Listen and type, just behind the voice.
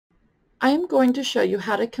I am going to show you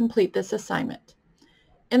how to complete this assignment.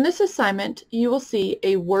 In this assignment, you will see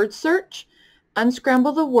a word search,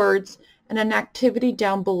 unscramble the words, and an activity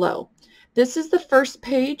down below. This is the first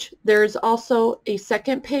page. There's also a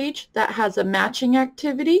second page that has a matching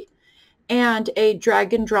activity and a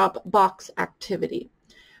drag and drop box activity.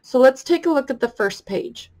 So let's take a look at the first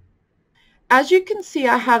page. As you can see,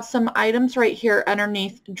 I have some items right here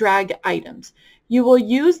underneath drag items. You will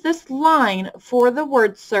use this line for the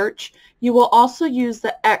word search. You will also use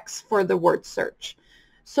the X for the word search.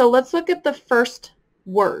 So let's look at the first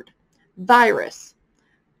word, virus.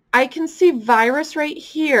 I can see virus right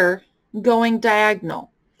here going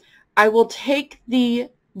diagonal. I will take the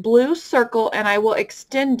blue circle and I will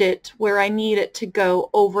extend it where I need it to go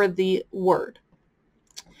over the word.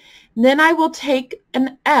 Then I will take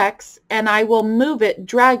an X and I will move it,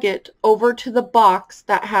 drag it over to the box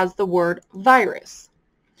that has the word virus.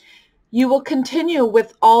 You will continue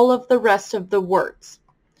with all of the rest of the words.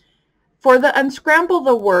 For the unscramble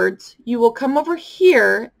the words, you will come over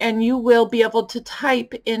here and you will be able to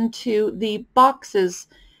type into the boxes,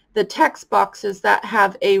 the text boxes that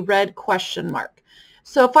have a red question mark.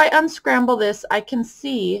 So if I unscramble this, I can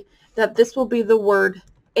see that this will be the word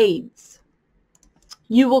AIDS.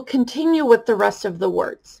 You will continue with the rest of the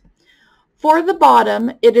words. For the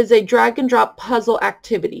bottom, it is a drag and drop puzzle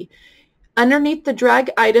activity. Underneath the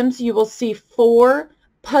drag items, you will see 4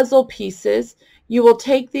 puzzle pieces. You will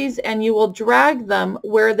take these and you will drag them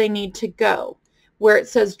where they need to go, where it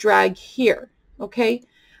says drag here. Okay?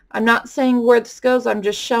 I'm not saying where this goes. I'm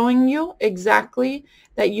just showing you exactly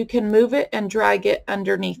that you can move it and drag it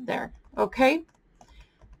underneath there. Okay?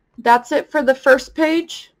 That's it for the first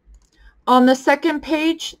page. On the second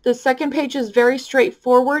page is very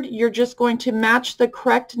straightforward. You're just going to match the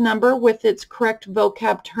correct number with its correct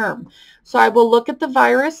vocab term. So I will look at the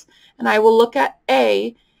virus and I will look at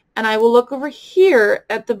A and I will look over here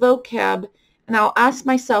at the vocab and I'll ask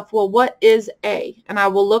myself, well, what is A? And I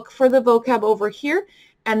will look for the vocab over here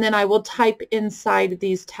and then I will type inside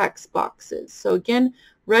these text boxes. So again,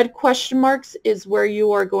 red question marks is where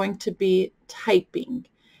you are going to be typing.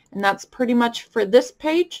 And that's pretty much for this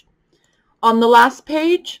page. On the last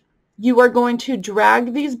page, you are going to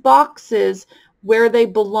drag these boxes where they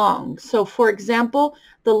belong. So for example,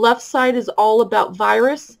 the left side is all about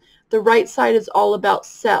virus, the right side is all about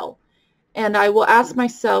cell. And I will ask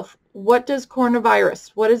myself, what does coronavirus,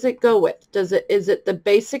 what does it go with? Is it the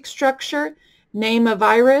basic structure, name a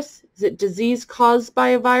virus? Is it disease caused by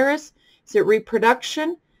a virus? Is it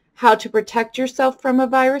reproduction, how to protect yourself from a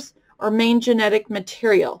virus, or main genetic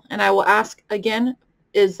material? And I will ask again,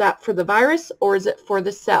 is that for the virus or is it for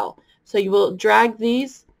the cell? So you will drag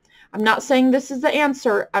these. I'm not saying this is the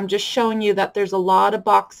answer. I'm just showing you that there's a lot of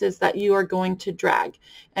boxes that you are going to drag.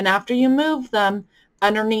 And after you move them,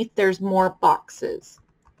 underneath there's more boxes.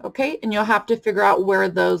 Okay? And you'll have to figure out where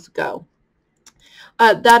those go.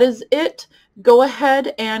 That is it. Go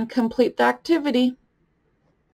ahead and complete the activity.